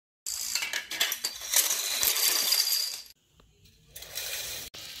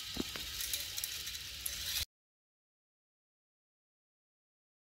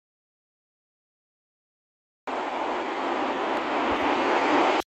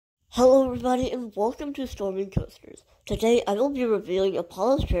Hello everybody and welcome to Storming Coasters. Today I will be reviewing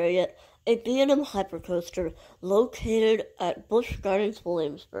Apollo's Chariot, a B&M hypercoaster located at Busch Gardens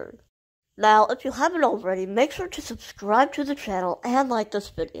Williamsburg. Now, if you haven't already, make sure to subscribe to the channel and like this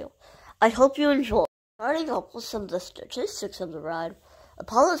video. I hope you enjoy. Starting off with some of the statistics of the ride,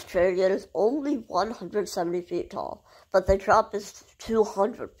 Apollo's Chariot is only 170 feet tall, but the drop is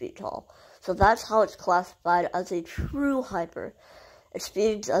 200 feet tall, so that's how it's classified as a true hyper. It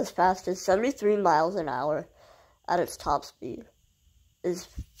speeds as fast as 73 miles an hour at its top speed. It is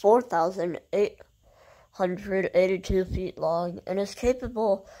 4,882 feet long and is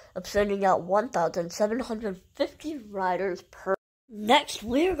capable of sending out 1,750 riders per. Next,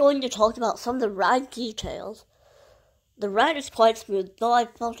 we are going to talk about some of the ride details. The ride is quite smooth, though I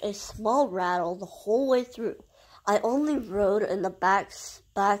felt a small rattle the whole way through. I only rode in the back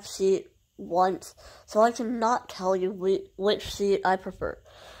seat once, so I cannot tell you which seat I prefer.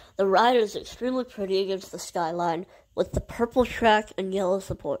 The ride is extremely pretty against the skyline, with the purple track and yellow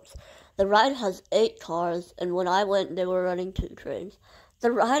supports. The ride has 8 cars, and when I went, they were running 2 trains.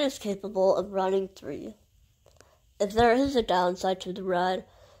 The ride is capable of running 3. If there is a downside to the ride,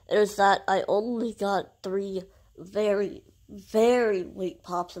 it is that I only got 3 very, very weak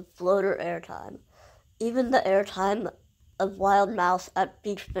pops of floater airtime. Even the airtime of Wild Mouse at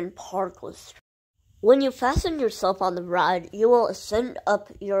Beachman Park was. When you fasten yourself on the ride, you will ascend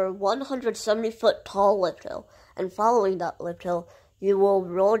up your 170-foot tall lift hill, and following that lift hill, you will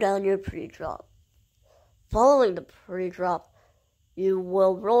roll down your pre-drop. Following the pre-drop, you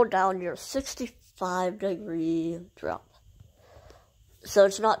will roll down your 65-degree drop. So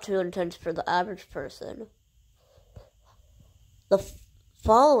it's not too intense for the average person.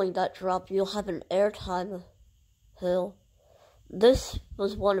 Following that drop, you'll have an airtime hill. This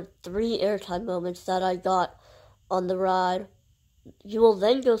was one of 3 airtime moments that I got on the ride. You will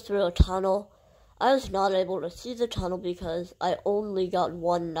then go through a tunnel. I was not able to see the tunnel because I only got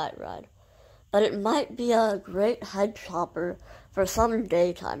 1 night ride. But it might be a great head chopper for some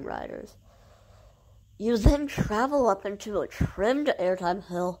daytime riders. You then travel up into a trimmed airtime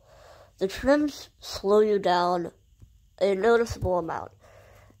hill. The trims slow you down a noticeable amount.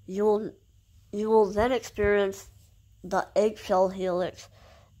 You will then experience the eggshell helix,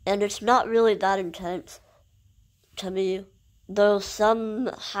 and it's not really that intense to me, though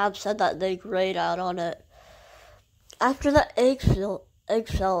some have said that they grayed out on it. After the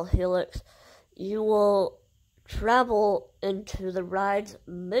eggshell helix, you will travel into the ride's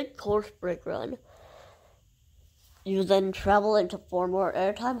mid-course brake run. You then travel into 4 more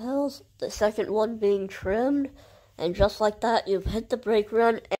airtime hills, the second one being trimmed, and just like that, you've hit the brake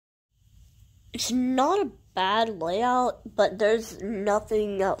run. It's not a bad layout, but there's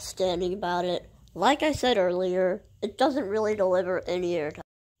nothing outstanding about it. Like I said earlier, it doesn't really deliver any airtime.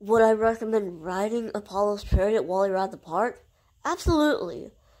 Would I recommend riding Apollo's Chariot while you're at the park?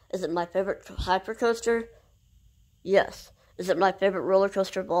 Absolutely. Is it my favorite hypercoaster? Yes. Is it my favorite roller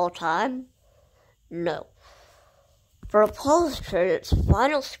coaster of all time? No. For Apollo's Chariot's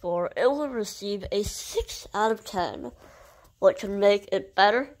final score, it will receive a 6 out of 10, which can make it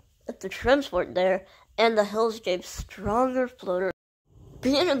better if the trims weren't there and the hills gave stronger floater.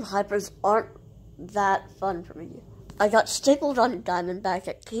 B&M hypers aren't that fun for me. I got stapled on a Diamondback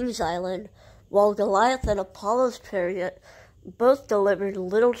at Kings Island, while Goliath and Apollo's Chariot both delivered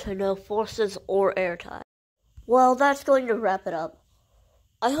little to no forces or airtime. Well, that's going to wrap it up.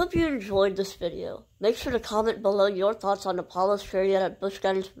 I hope you enjoyed this video. Make sure to comment below your thoughts on Apollo's Chariot at Busch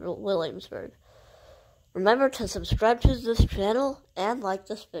Gardens Williamsburg. Remember to subscribe to this channel and like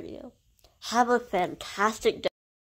this video. Have a fantastic day.